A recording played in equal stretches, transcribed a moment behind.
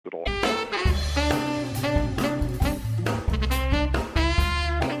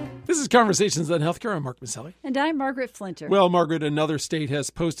Conversations on Healthcare. I'm Mark Masselli. And I'm Margaret Flinter. Well, Margaret, another state has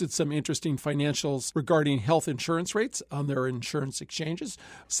posted some interesting financials regarding health insurance rates on their insurance exchanges,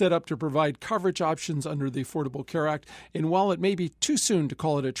 set up to provide coverage options under the Affordable Care Act. And while it may be too soon to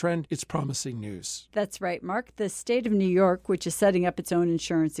call it a trend, it's promising news. That's right, Mark. The state of New York, which is setting up its own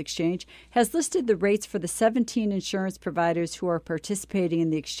insurance exchange, has listed the rates for the 17 insurance providers who are participating in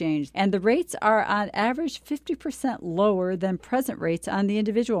the exchange. And the rates are on average 50% lower than present rates on the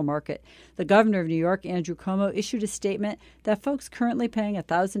individual market. The governor of New York, Andrew Cuomo, issued a statement that folks currently paying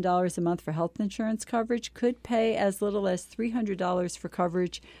 $1,000 a month for health insurance coverage could pay as little as $300 for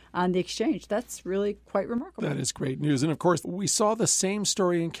coverage on the exchange. That's really quite remarkable. That is great news. And of course, we saw the same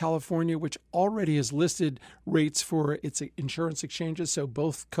story in California, which already has listed rates for its insurance exchanges. So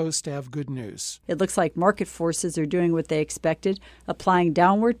both coasts have good news. It looks like market forces are doing what they expected, applying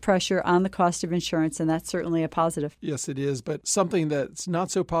downward pressure on the cost of insurance, and that's certainly a positive. Yes, it is. But something that's not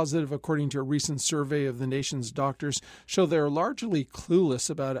so positive, according to a recent survey of the nation's doctors, show they're largely clueless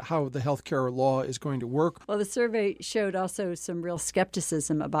about how the healthcare law is going to work. Well, the survey showed also some real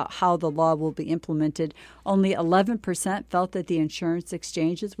skepticism about how the law will be implemented. Only 11% felt that the insurance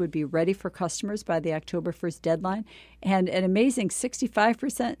exchanges would be ready for customers by the October 1st deadline. And an amazing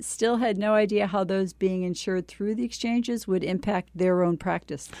 65% still had no idea how those being insured through the exchanges would impact their own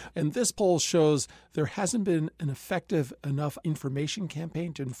practice. And this poll shows there hasn't been an effective enough information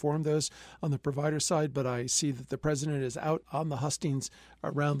campaign to inform those on the provider side, but I see that the president is out on the hustings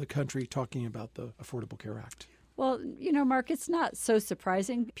around the country talking about the Affordable Care Act. Well, you know, Mark, it's not so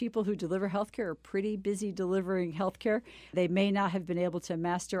surprising. People who deliver healthcare are pretty busy delivering healthcare. They may not have been able to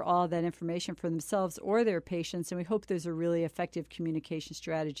master all that information for themselves or their patients, and we hope there's a really effective communication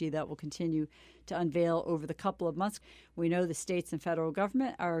strategy that will continue to unveil over the couple of months. We know the states and federal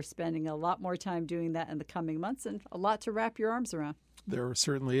government are spending a lot more time doing that in the coming months, and a lot to wrap your arms around. There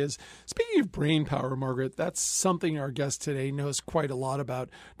certainly is. Speaking of brain power, Margaret, that's something our guest today knows quite a lot about.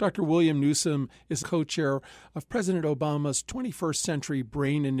 Dr. William Newsome is co-chair of President Obama's 21st Century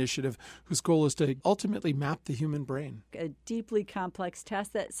Brain Initiative, whose goal is to ultimately map the human brain. A deeply complex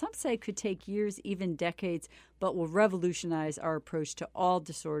task that some say could take years, even decades, but will revolutionize our approach to all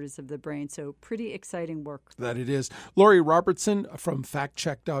disorders of the brain. So pretty exciting work. That it is. Lori Robertson from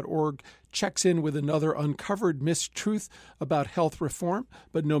factcheck.org checks in with another uncovered mistruth about health reform.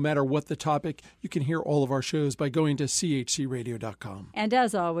 But no matter what the topic, you can hear all of our shows by going to chcradio.com. And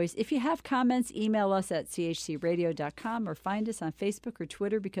as always, if you have comments, email us at chcradio.com or find us on Facebook or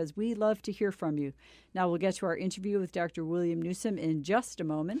Twitter because we love to hear from you. Now we'll get to our interview with Dr. William Newsome in just a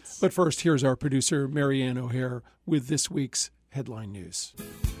moment. But first, here's our producer, Marianne O'Hare, with this week's headline news.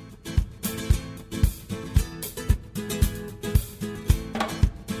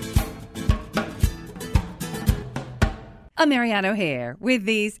 I'm Marianne O'Hare with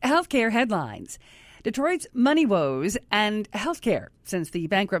these healthcare headlines. Detroit's money woes and healthcare since the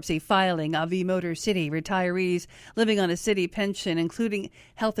bankruptcy filing of the Motor City. Retirees living on a city pension, including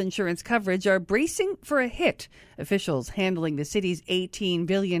health insurance coverage, are bracing for a hit. Officials handling the city's $18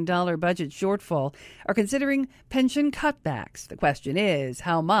 billion budget shortfall are considering pension cutbacks. The question is,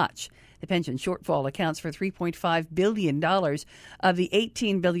 how much? The pension shortfall accounts for $3.5 billion of the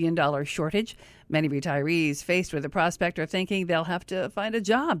 $18 billion shortage. Many retirees faced with the prospect are thinking they'll have to find a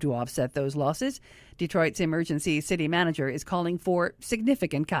job to offset those losses. Detroit's emergency city manager is calling for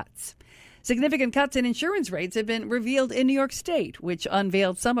significant cuts. Significant cuts in insurance rates have been revealed in New York State, which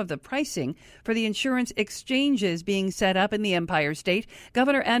unveiled some of the pricing for the insurance exchanges being set up in the Empire State.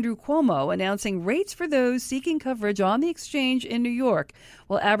 Governor Andrew Cuomo announcing rates for those seeking coverage on the exchange in New York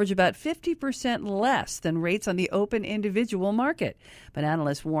will average about 50% less than rates on the open individual market. But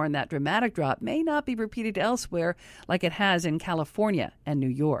analysts warn that dramatic drop may not be repeated elsewhere like it has in California and New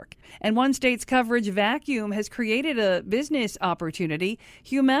York. And one state's coverage vacuum has created a business opportunity.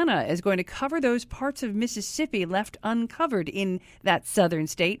 Humana is going to cover those parts of Mississippi left uncovered in that southern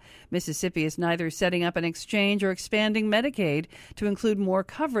state. Mississippi is neither setting up an exchange or expanding Medicaid to include more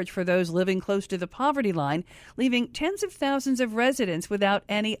coverage for those living close to the poverty line, leaving tens of thousands of residents without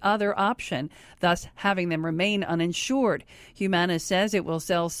any other option, thus having them remain uninsured. Humana says it will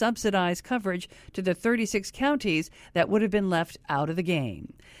sell subsidized coverage to the 36 counties that would have been left out of the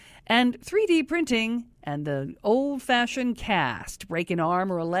game. And 3D printing and the old-fashioned cast. Break an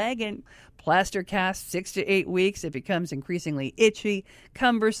arm or a leg and plaster cast 6 to 8 weeks. It becomes increasingly itchy,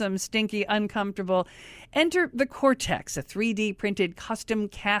 cumbersome, stinky, uncomfortable. Enter the Cortex, a 3D printed custom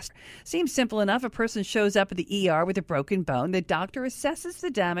cast. Seems simple enough. A person shows up at the ER with a broken bone. The doctor assesses the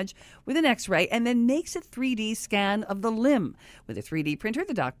damage with an X-ray and then makes a 3D scan of the limb. With a 3D printer,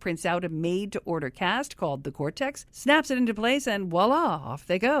 the doc prints out a made-to-order cast called the Cortex, snaps it into place, and voila, off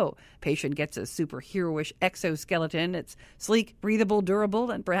they go. Patient gets a superhero-ish exoskeleton. It's sleek, breathable,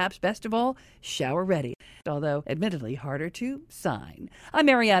 durable, and perhaps best of all, shower-ready. Although admittedly harder to sign. I'm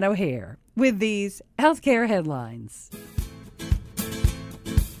Marianne O'Hare with these healthcare headlines.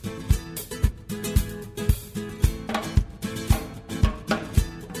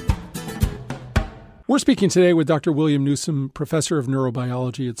 We're speaking today with Dr. William Newsome, professor of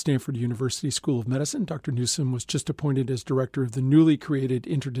neurobiology at Stanford University School of Medicine. Dr. Newsome was just appointed as director of the newly created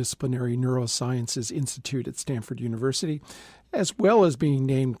Interdisciplinary Neurosciences Institute at Stanford University, as well as being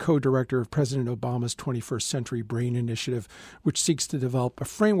named co-director of President Obama's 21st Century BRAIN Initiative, which seeks to develop a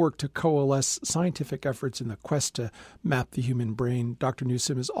framework to coalesce scientific efforts in the quest to map the human brain. Dr.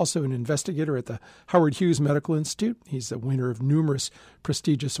 Newsome is also an investigator at the Howard Hughes Medical Institute. He's the winner of numerous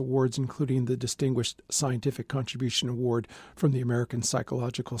prestigious awards, including the Distinguished Scientific Contribution Award from the American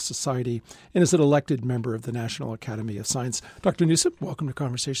Psychological Society, and is an elected member of the National Academy of Science. Dr. Newsome, welcome to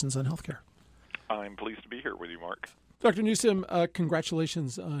Conversations on Healthcare. I'm pleased to be here with you, Mark. Dr. Newsome,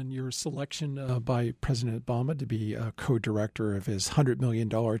 congratulations on your selection by President Obama to be co-director of his $100 million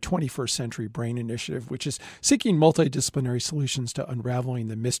 21st Century BRAIN Initiative, which is seeking multidisciplinary solutions to unraveling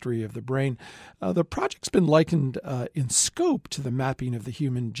the mystery of the brain. The project's been likened in scope to the mapping of the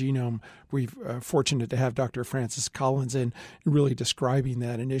human genome. We're fortunate to have Dr. Francis Collins in really describing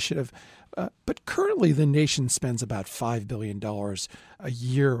that initiative. But currently, the nation spends about $5 billion a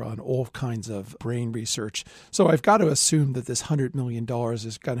year on all kinds of brain research. So I've got to assume that this $100 million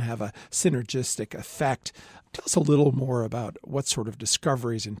is going to have a synergistic effect. Tell us a little more about what sort of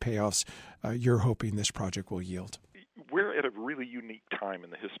discoveries and payoffs you're hoping this project will yield. We're at a really unique time in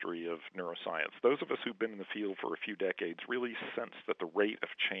the history of neuroscience. Those of us who've been in the field for a few decades really sense that the rate of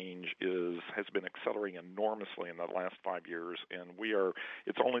change has been accelerating enormously in the last 5 years, and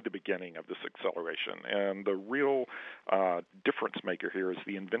it's only the beginning of this acceleration. And the real difference maker here is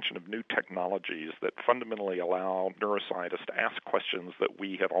the invention of new technologies that fundamentally allow neuroscientists to ask questions that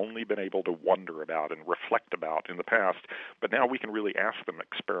we have only been able to wonder about and reflect about in the past, but now we can really ask them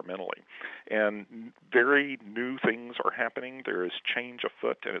experimentally. And very new things are happening. There is change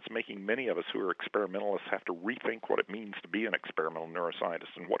afoot, and it's making many of us who are experimentalists have to rethink what it means to be an experimental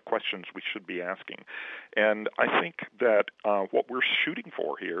neuroscientist and what questions we should be asking. And I think that what we're shooting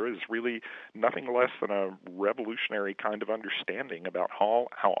for here is really nothing less than a revolutionary kind of understanding about how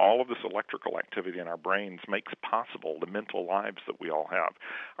all of this electrical activity in our brains makes possible the mental lives that we all have.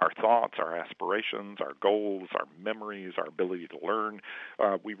 Our thoughts, our aspirations, our goals, our memories, our ability to learn.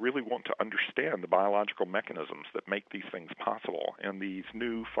 We really want to understand the biological mechanisms that make these things possible, and these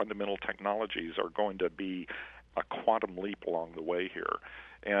new fundamental technologies are going to be a quantum leap along the way here.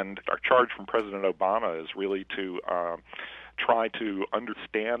 And our charge from President Obama is really to try to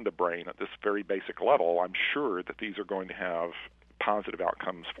understand the brain at this very basic level. I'm sure that these are going to have positive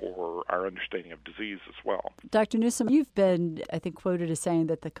outcomes for our understanding of disease as well. Dr. Newsome, you've been, I think, quoted as saying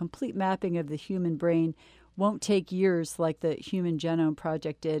that the complete mapping of the human brain won't take years like the Human Genome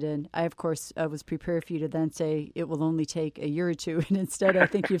Project did. And I, of course, was prepared for you to then say it will only take a year or two. And instead, I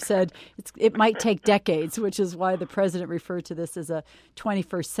think you've said it might take decades, which is why the president referred to this as a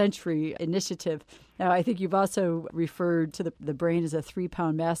 21st century initiative. Now, I think you've also referred to the brain as a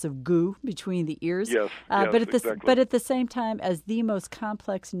 3-pound mass of goo between the ears. Yes, exactly. But at the same time, as the most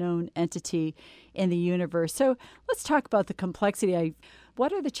complex known entity in the universe. So let's talk about the complexity.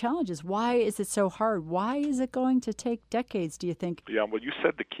 What are the challenges? Why is it so hard? Why is it going to take decades, do you think? Yeah, well, you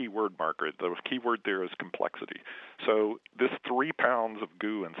said the key word, Margaret. The key word there is complexity. So this 3 pounds of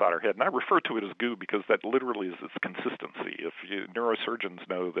goo inside our head, and I refer to it as goo because that literally is its consistency. Neurosurgeons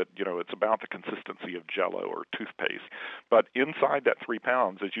know that, it's about the consistency of Jell-O or toothpaste. But inside that 3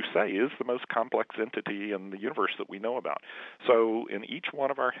 pounds, as you say, is the most complex entity in the universe that we know about. So in each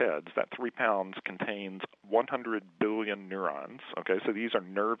one of our heads, that 3 pounds contains 100 billion neurons. Okay, so these are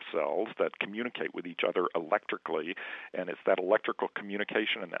nerve cells that communicate with each other electrically, and it's that electrical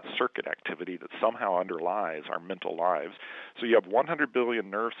communication and that circuit activity that somehow underlies our mental lives. So you have 100 billion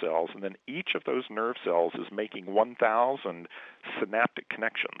nerve cells, and then each of those nerve cells is making 1,000 synaptic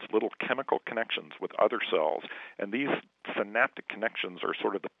connections, little chemical connections with other cells. And these synaptic connections are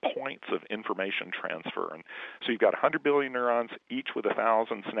sort of the points of information transfer. And so you've got 100 billion neurons, each with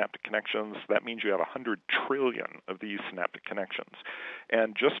 1,000 synaptic connections. That means you have 100 trillion of these synaptic connections.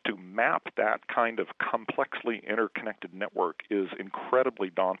 And just to map that kind of complexly interconnected network is incredibly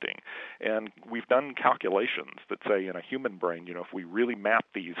daunting. And we've done calculations that say in a human brain, if we really map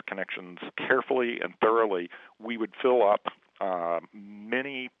these connections carefully and thoroughly, we would fill up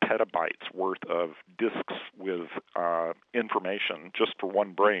many petabytes worth of disks with information just for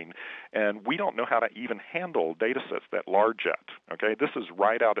one brain, and we don't know how to even handle data sets that large yet. Okay, this is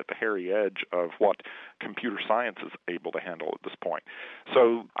right out at the hairy edge of what computer science is able to handle at this point.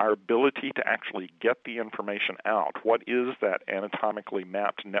 So our ability to actually get the information out, what is that anatomically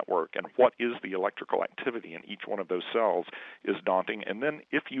mapped network, and what is the electrical activity in each one of those cells is daunting. And then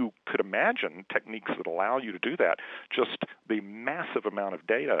if you could imagine techniques that allow you to do that, just the massive amount of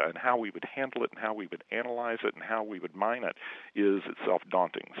data and how we would handle it and how we would analyze it and how we would mine it is itself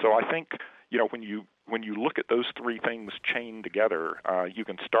daunting. So I think, when you look at those three things chained together, you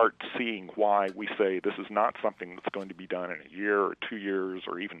can start seeing why we say this is not something that's going to be done in a year or 2 years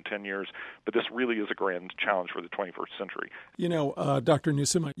or even 10 years, but this really is a grand challenge for the 21st century. Dr.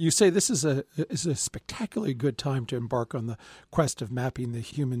 Newsome, you say this is a spectacularly good time to embark on the quest of mapping the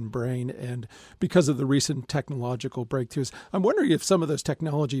human brain, and because of the recent technological breakthroughs. I'm wondering if some of those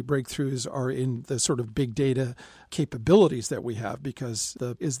technology breakthroughs are in the sort of big data capabilities that we have, because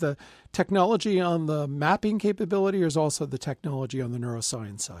is the technology on the mapping capability, or is also the technology on the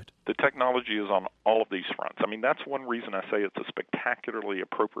neuroscience side? The technology is on all of these fronts. That's one reason I say it's a spectacularly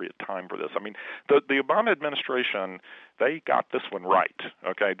appropriate time for this. The Obama administration, they got this one right.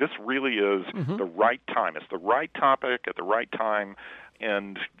 Okay, this really is the right time. It's the right topic at the right time.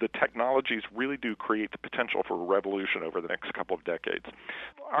 And the technologies really do create the potential for a revolution over the next couple of decades.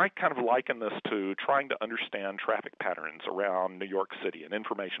 I kind of liken this to trying to understand traffic patterns around New York City and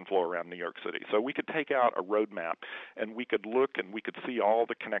information flow around New York City. So we could take out a road map and we could look and we could see all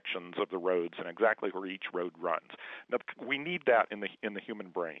the connections of the roads and exactly where each road runs. Now, we need that in the human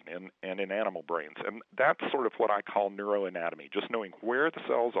brain and in animal brains. And that's sort of what I call neuroanatomy, just knowing where the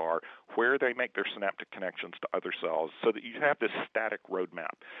cells are, where they make their synaptic connections to other cells, so that you have this static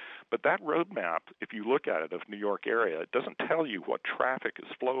roadmap. But that roadmap, if you look at it, of New York area, it doesn't tell you what traffic is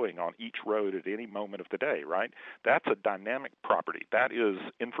flowing on each road at any moment of the day, right? That's a dynamic property. That is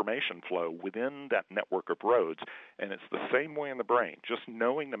information flow within that network of roads, and it's the same way in the brain. Just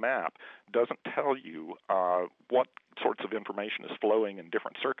knowing the map doesn't tell you what sorts of information is flowing in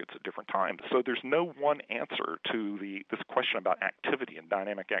different circuits at different times. So there's no one answer to this question about activity and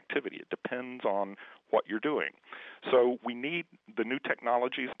dynamic activity. It depends on what you're doing. So we need the new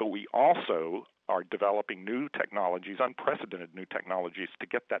technologies, but we also are developing new technologies, unprecedented new technologies, to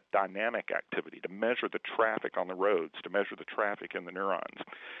get that dynamic activity, to measure the traffic on the roads, to measure the traffic in the neurons.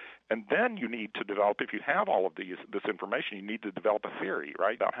 And then you need to develop, if you have all of this information, you need to develop a theory,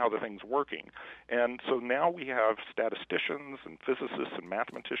 right, about how the thing's working. And so now we have statisticians and physicists and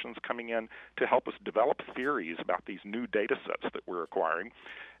mathematicians coming in to help us develop theories about these new data sets that we're acquiring.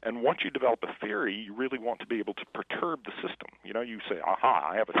 And once you develop a theory, you really want to be able to perturb the system. You say, aha,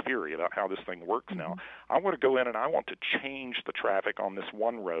 I have a theory about how this thing works now. I want to go in and I want to change the traffic on this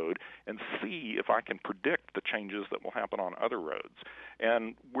one road and see if I can predict the changes that will happen on other roads.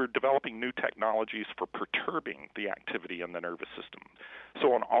 And we're developing new technologies for perturbing the activity in the nervous system.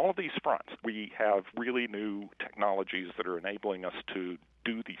 So on all of these fronts, we have really new technologies that are enabling us to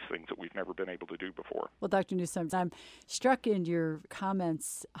do these things that we've never been able to do before. Well, Dr. Newsome, I'm struck in your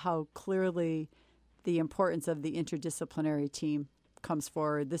comments how clearly the importance of the interdisciplinary team comes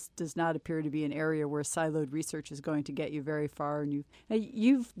forward. This does not appear to be an area where siloed research is going to get you very far. And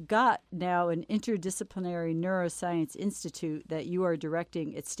you've got now an interdisciplinary neuroscience institute that you are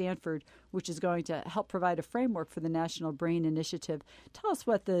directing at Stanford, which is going to help provide a framework for the National BRAIN Initiative. Tell us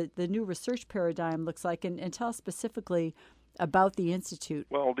what the new research paradigm looks like, and tell us specifically about the Institute.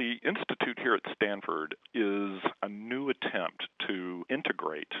 Well, the Institute here at Stanford is a new attempt to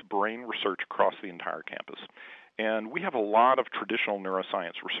integrate brain research across the entire campus. And we have a lot of traditional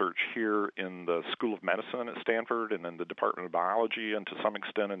neuroscience research here in the School of Medicine at Stanford and in the Department of Biology and to some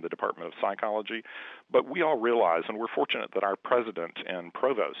extent in the Department of Psychology. But we all realize, and we're fortunate that our president and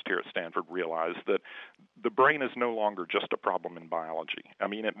provost here at Stanford realize, that the brain is no longer just a problem in biology.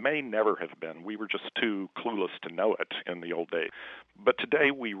 It may never have been. We were just too clueless to know it in the old days. But today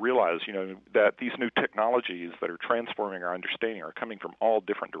we realize, that these new technologies that are transforming our understanding are coming from all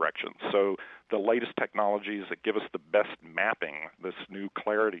different directions. So the latest technologies that give give us the best mapping, this new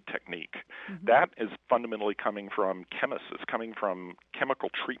clarity technique. That is fundamentally coming from chemists. It's coming from chemical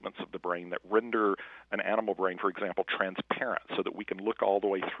treatments of the brain that render an animal brain, for example, transparent so that we can look all the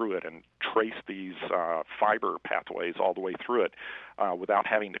way through it and trace these fiber pathways all the way through it without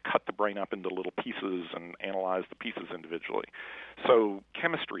having to cut the brain up into little pieces and analyze the pieces individually. So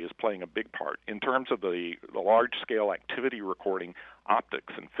chemistry is playing a big part. In terms of the large-scale activity recording,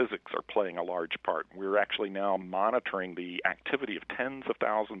 optics and physics are playing a large part. We're actually now monitoring the activity of tens of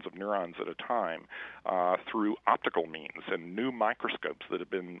thousands of neurons at a time through optical means and new microscopes that have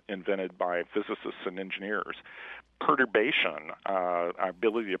been invented by physicists and engineers. Perturbation, our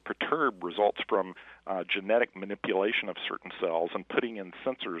ability to perturb, results from genetic manipulation of certain cells and putting in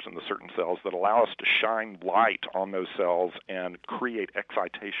sensors in the certain cells that allow us to shine light on those cells and create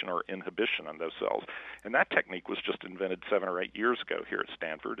excitation or inhibition in those cells. And that technique was just invented 7 or 8 years ago here at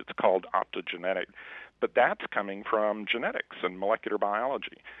Stanford. It's called optogenetic. But that's coming from genetics and molecular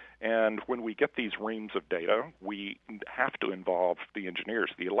biology. And when we get these reams of data, we have to involve the engineers.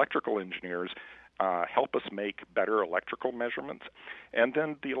 The electrical engineers help us make better electrical measurements. And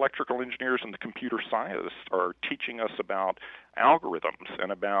then the electrical engineers and the computer scientists are teaching us about algorithms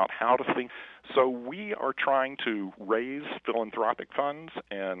and about how to think. So we are trying to raise philanthropic funds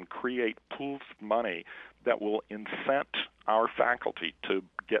and create pools of money that will incent our faculty to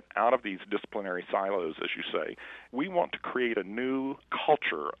get out of these disciplinary silos, as you say. We want to create a new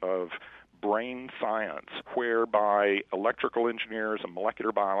culture of brain science whereby electrical engineers and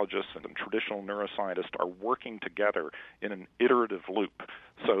molecular biologists and traditional neuroscientists are working together in an iterative loop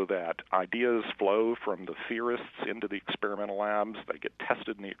so that ideas flow from the theorists into the experimental labs. They get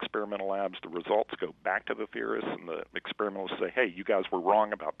tested in the experimental labs. The results go back to the theorists, and the experimentalists say, hey, you guys were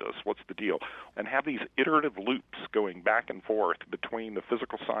wrong about this. What's the deal? And have these iterative loops going back and forth between the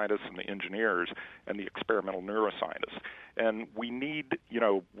physical scientists and the engineers and the experimental neuroscientists. And we need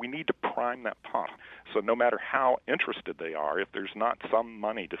to prime that pump. So no matter how interested they are, if there's not some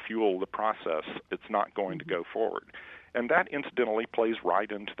money to fuel the process, it's not going to go forward. And that incidentally plays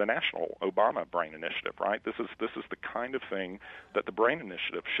right into the national Obama BRAIN Initiative, right? This is the kind of thing that the BRAIN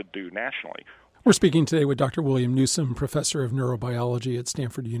Initiative should do nationally. We're speaking today with Dr. William Newsome, professor of neurobiology at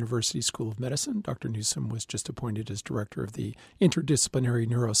Stanford University School of Medicine. Dr. Newsome was just appointed as director of the Interdisciplinary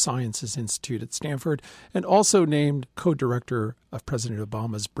Neurosciences Institute at Stanford and also named co-director of President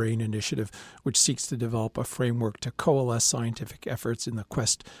Obama's BRAIN Initiative, which seeks to develop a framework to coalesce scientific efforts in the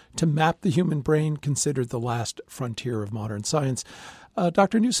quest to map the human brain, considered the last frontier of modern science.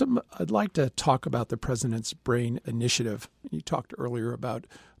 Dr. Newsome, I'd like to talk about the president's BRAIN Initiative. You talked earlier about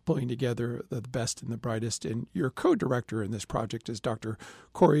pulling together the best and the brightest. And your co-director in this project is Dr.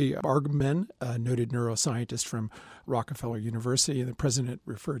 Corey Bargman, a noted neuroscientist from Rockefeller University. And the president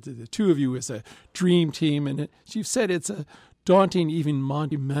referred to the two of you as a dream team. And you've said it's a daunting, even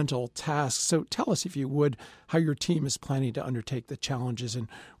monumental task. So tell us, if you would, how your team is planning to undertake the challenges and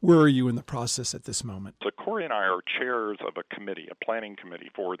where are you in the process at this moment? So Corey and I are chairs of a committee, a planning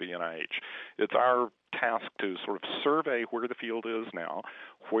committee for the NIH. It's our task to sort of survey where the field is now,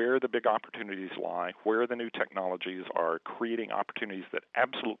 where the big opportunities lie, where the new technologies are creating opportunities that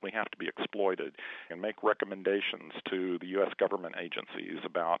absolutely have to be exploited, and make recommendations to the U.S. government agencies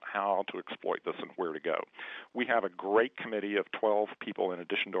about how to exploit this and where to go. We have a great committee of 12 people in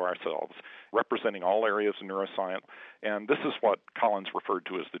addition to ourselves, representing all areas of neuroscience, and this is what Collins referred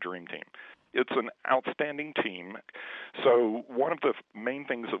to as the dream team. It's an outstanding team. So one of the main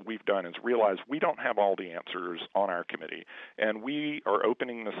things that we've done is realize we don't have all the answers on our committee, and we are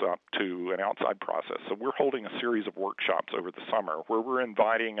opening this up to an outside process. So we're holding a series of workshops over the summer where we're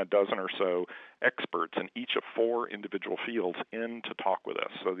inviting a dozen or so experts in each of 4 individual fields in to talk with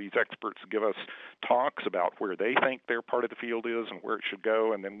us. So these experts give us talks about where they think their part of the field is and where it should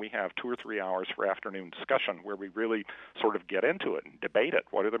go, and then we have 2 or 3 hours for afternoon discussion where we really sort of get into it and debate it.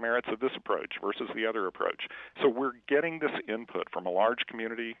 What are the merits of this approach versus the other approach? So we're getting this input from a large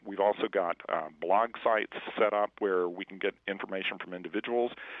community. We've also got blog sites set up where we can get information from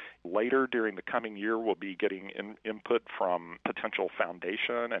individuals. Later during the coming year, we'll be getting input from potential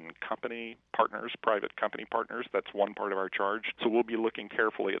foundation and company partners, private company partners. That's one part of our charge. So we'll be looking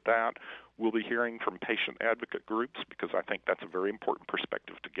carefully at that. We'll be hearing from patient advocate groups because I think that's a very important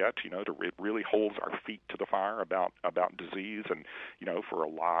perspective to get, it really holds our feet to the fire about disease. And, for a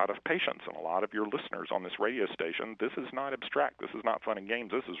lot of patients and a lot of your listeners on this radio station, this is not abstract. This is not fun and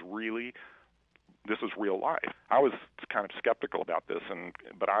games. This is real life. I was kind of skeptical about this,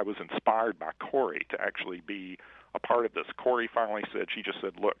 but I was inspired by Corey to actually be a part of this. Corey finally said, she just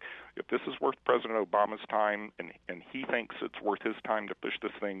said, look, if this is worth President Obama's time and he thinks it's worth his time to push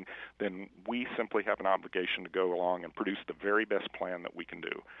this thing, then we simply have an obligation to go along and produce the very best plan that we can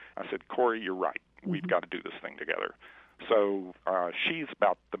do. I said, Corey, you're right. We've got to do this thing together. So she's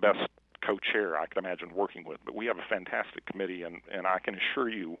about the best co-chair I can imagine working with, but we have a fantastic committee, and I can assure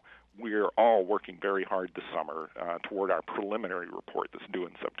you we're all working very hard this summer toward our preliminary report that's due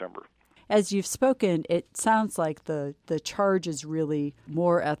in September. As you've spoken, it sounds like the charge is really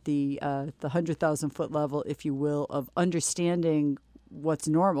more at the 100,000-foot level, if you will, of understanding what's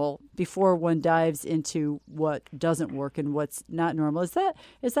normal before one dives into what doesn't work and what's not normal. Is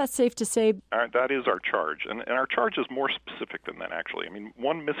that safe to say? That is our charge, and our charge is more specific than that, actually. I mean,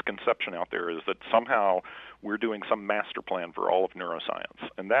 one misconception out there is that somehow we're doing some master plan for all of neuroscience,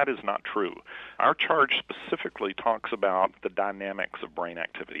 and that is not true. Our charge specifically talks about the dynamics of brain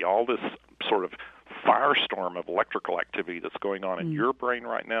activity, all this sort of firestorm of electrical activity that's going on in your brain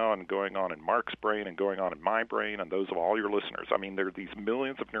right now and going on in Mark's brain and going on in my brain and those of all your listeners. I mean, there are these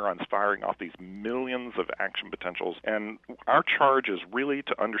millions of neurons firing off these millions of action potentials, and our charge is really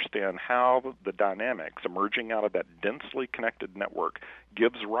to understand how the dynamics emerging out of that densely connected network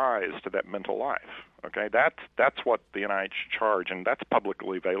gives rise to that mental life. Okay, that's what the NIH charge, and that's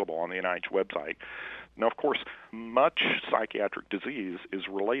publicly available on the NIH website. Now, of course, much psychiatric disease is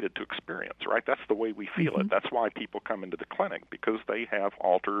related to experience, right? That's the way we feel it. That's why people come into the clinic, because they have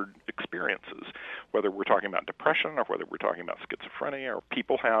altered experiences. Whether we're talking about depression or whether we're talking about schizophrenia, or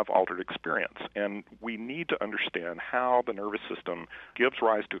people have altered experience. And we need to understand how the nervous system gives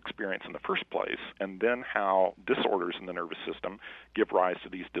rise to experience in the first place, and then how disorders in the nervous system give rise to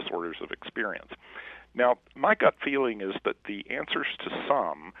these disorders of experience. Now, my gut feeling is that the answers to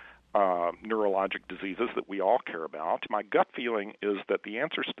some neurologic diseases that we all care about, my gut feeling is that the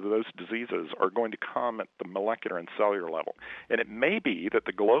answers to those diseases are going to come at the molecular and cellular level. And it may be that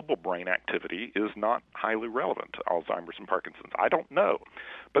the global brain activity is not highly relevant to Alzheimer's and Parkinson's. I don't know.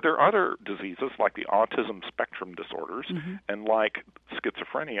 But there are other diseases like the autism spectrum disorders and like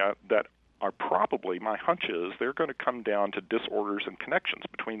schizophrenia that are probably, my hunch is, they're going to come down to disorders and connections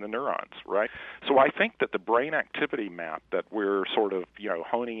between the neurons, right? So I think that the brain activity map that we're sort of,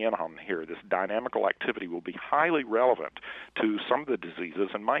 honing in on here, this dynamical activity, will be highly relevant to some of the diseases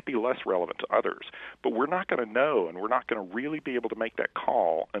and might be less relevant to others. But we're not going to know, and we're not going to really be able to make that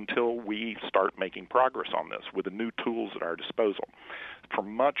call until we start making progress on this with the new tools at our disposal. For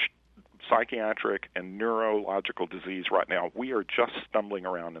much psychiatric and neurological disease right now, we are just stumbling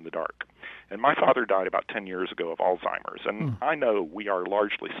around in the dark. And my father died about 10 years ago of Alzheimer's, and I know we are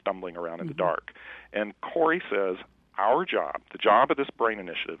largely stumbling around in the dark. And Corey says our job, the job of this BRAIN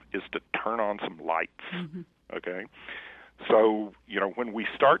Initiative, is to turn on some lights, okay? So, when we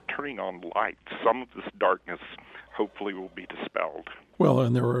start turning on lights, some of this darkness hopefully will be dispelled. Well,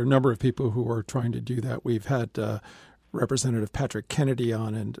 and there were a number of people who are trying to do that. We've had Representative Patrick Kennedy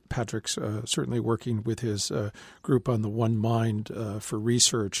on, and Patrick's certainly working with his group on the One Mind for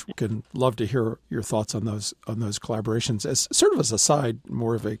research. We can love to hear your thoughts on those collaborations. As sort of as a side,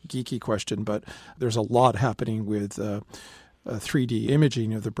 more of a geeky question, but there's a lot happening with 3D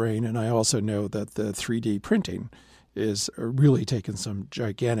imaging of the brain, and I also know that the 3D printing is really taking some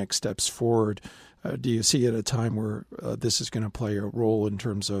gigantic steps forward. Do you see at a time where this is going to play a role in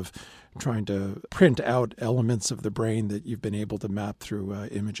terms of trying to print out elements of the brain that you've been able to map through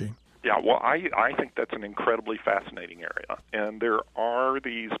imaging? Yeah, well, I think that's an incredibly fascinating area. And there are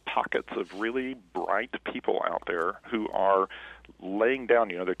these pockets of really bright people out there who are laying down,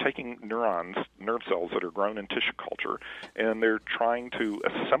 they're taking nerve cells that are grown in tissue culture, and they're trying to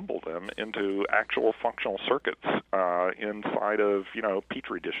assemble them into actual functional circuits inside of,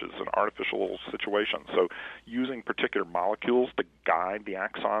 petri dishes and artificial situations. So using particular molecules to guide the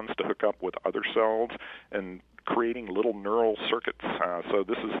axons to hook up with other cells and creating little neural circuits. So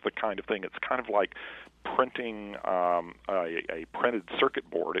this is the kind of thing, it's kind of like printing a printed circuit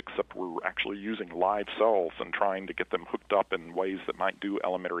board, except we're actually using live cells and trying to get them hooked up in ways that might do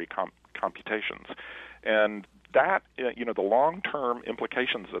elementary computations. And that, the long-term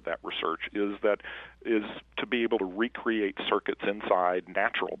implications of that research is to be able to recreate circuits inside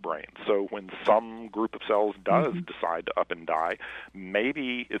natural brains. So when some group of cells does decide to up and die,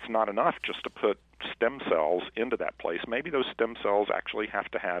 maybe it's not enough just to put stem cells into that place. Maybe those stem cells actually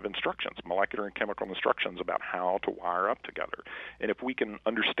have to have instructions, molecular and chemical instructions about how to wire up together. And if we can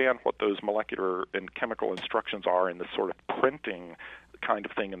understand what those molecular and chemical instructions are in this sort of printing kind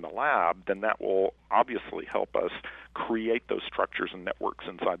of thing in the lab, then that will obviously help us create those structures and networks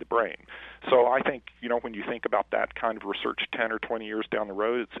inside the brain. So I think, when you think about that kind of research 10 or 20 years down the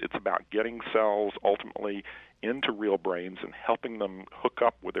road, it's about getting cells ultimately into real brains and helping them hook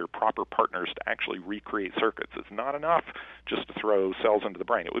up with their proper partners to actually recreate circuits. It's not enough just to throw cells into the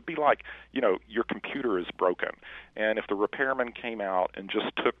brain. It would be like, your computer is broken, and if the repairman came out and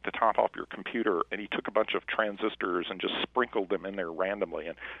just took the top off your computer and he took a bunch of transistors and just sprinkled them in there randomly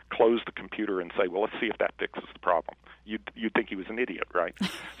and closed the computer and say, well, let's see if that fixes the problem. You'd think he was an idiot, right?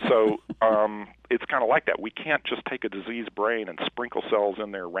 So it's kind of like that. We can't just take a diseased brain and sprinkle cells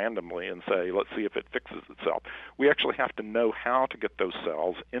in there randomly and say, let's see if it fixes itself. We actually have to know how to get those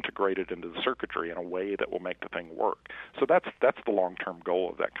cells integrated into the circuitry in a way that will make the thing work. So that's the long-term goal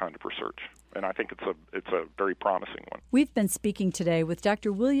of that kind of research, and I think it's a very promising one. We've been speaking today with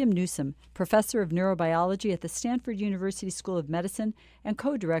Dr. William Newsome, professor of neurobiology at the Stanford University School of Medicine and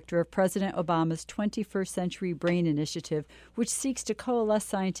co-director of President Obama's 21st Century BRAIN Initiative, which seeks to coalesce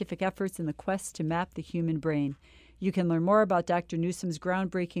scientific efforts in the quest to map the human brain. You can learn more about Dr. Newsome's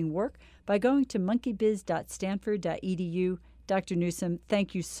groundbreaking work by going to monkeybiz.stanford.edu. Dr. Newsome,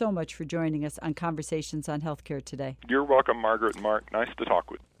 thank you so much for joining us on Conversations on Healthcare today. You're welcome, Margaret and Mark. Nice to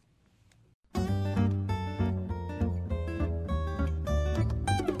talk with you.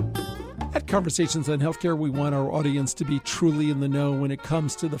 At Conversations on Healthcare, we want our audience to be truly in the know when it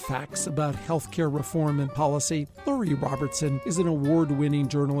comes to the facts about healthcare reform and policy. Lori Robertson is an award-winning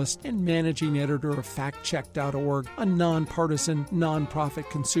journalist and managing editor of factcheck.org, a nonpartisan, nonprofit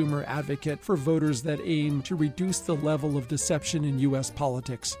consumer advocate for voters that aim to reduce the level of deception in U.S.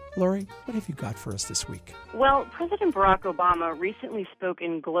 politics. Lori, what have you got for us this week? Well, President Barack Obama recently spoke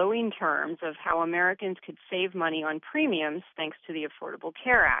in glowing terms of how Americans could save money on premiums thanks to the Affordable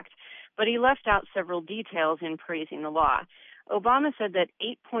Care Act. But he left out several details in praising the law. Obama said that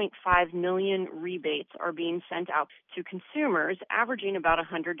 8.5 million rebates are being sent out to consumers, averaging about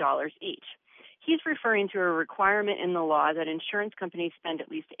 $100 each. He's referring to a requirement in the law that insurance companies spend at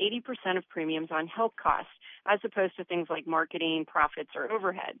least 80% of premiums on health costs, as opposed to things like marketing, profits, or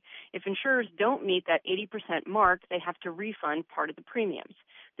overhead. If insurers don't meet that 80% mark, they have to refund part of the premiums.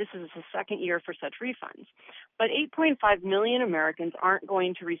 This is the second year for such refunds. But 8.5 million Americans aren't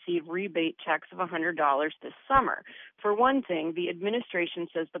going to receive rebate checks of $100 this summer. For one thing, the administration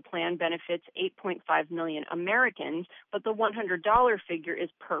says the plan benefits 8.5 million Americans, but the $100 figure is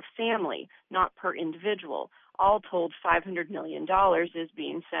per family, not per individual. All told, $500 million is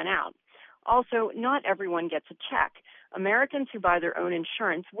being sent out. Also, not everyone gets a check. Americans who buy their own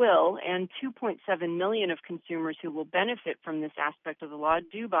insurance will, and 2.7 million of consumers who will benefit from this aspect of the law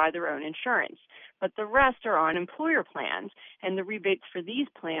do buy their own insurance. But the rest are on employer plans, and the rebates for these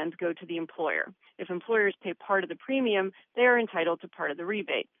plans go to the employer. If employers pay part of the premium, they are entitled to part of the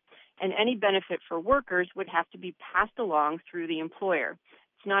rebate. And any benefit for workers would have to be passed along through the employer.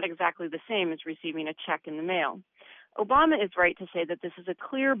 It's not exactly the same as receiving a check in the mail. Obama is right to say that this is a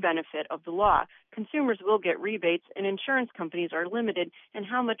clear benefit of the law. Consumers will get rebates, and insurance companies are limited in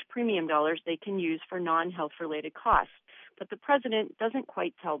how much premium dollars they can use for non-health-related costs. But the president doesn't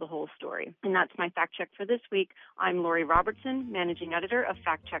quite tell the whole story. And that's my fact check for this week. I'm Lori Robertson, managing editor of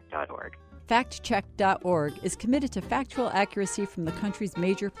factcheck.org. FactCheck.org is committed to factual accuracy from the country's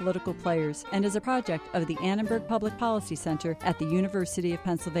major political players and is a project of the Annenberg Public Policy Center at the University of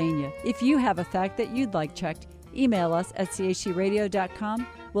Pennsylvania. If you have a fact that you'd like checked, email us at chcradio.com.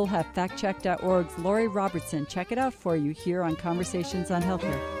 We'll have FactCheck.org's Lori Robertson check it out for you here on Conversations on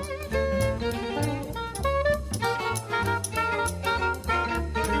Healthcare.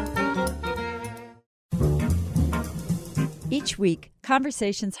 Each week,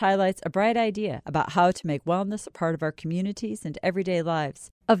 Conversations highlights a bright idea about how to make wellness a part of our communities and everyday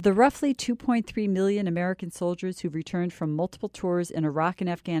lives. Of the roughly 2.3 million American soldiers who've returned from multiple tours in Iraq and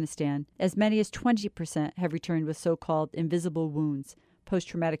Afghanistan, as many as 20% have returned with so-called invisible wounds,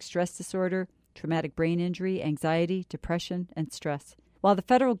 post-traumatic stress disorder, traumatic brain injury, anxiety, depression, and stress. While the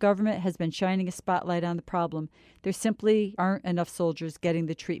federal government has been shining a spotlight on the problem, there simply aren't enough soldiers getting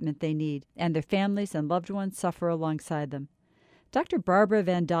the treatment they need, and their families and loved ones suffer alongside them. Dr. Barbara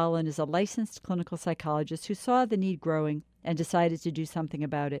Van Dalen is a licensed clinical psychologist who saw the need growing and decided to do something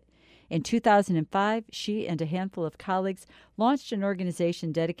about it. In 2005, she and a handful of colleagues launched an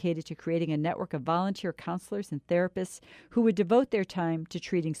organization dedicated to creating a network of volunteer counselors and therapists who would devote their time to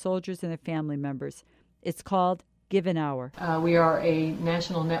treating soldiers and their family members. It's called Give an Hour. We are a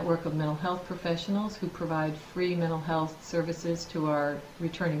national network of mental health professionals who provide free mental health services to our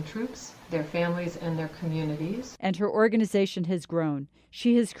returning troops, their families, and their communities. And her organization has grown.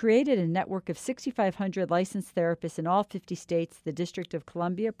 She has created a network of 6,500 licensed therapists in all 50 states, the District of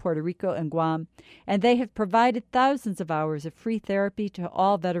Columbia, Puerto Rico, and Guam, and they have provided thousands of hours of free therapy to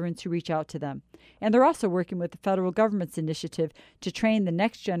all veterans who reach out to them. And they're also working with the federal government's initiative to train the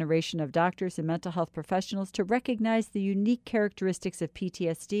next generation of doctors and mental health professionals to recognize the unique characteristics of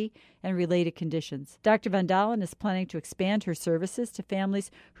PTSD and related conditions. Dr. Van Dalen is planning to expand her services to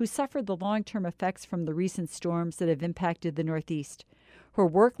families who suffered the long-term effects from the recent storms that have impacted the Northeast. Her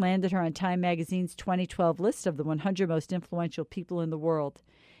work landed her on Time magazine's 2012 list of the 100 most influential people in the world.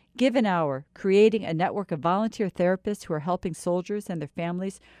 Give an Hour, creating a network of volunteer therapists who are helping soldiers and their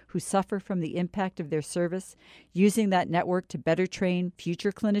families who suffer from the impact of their service, using that network to better train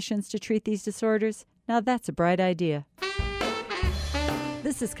future clinicians to treat these disorders. Now that's a bright idea.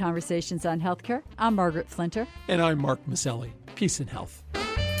 This is Conversations on Healthcare. I'm Margaret Flinter. And I'm Mark Masselli. Peace and health.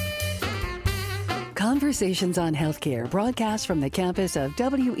 Conversations on Healthcare broadcast from the campus of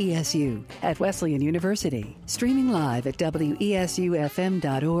WESU at Wesleyan University. Streaming live at WESUFM.org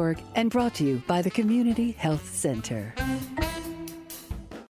and brought to you by the Community Health Center.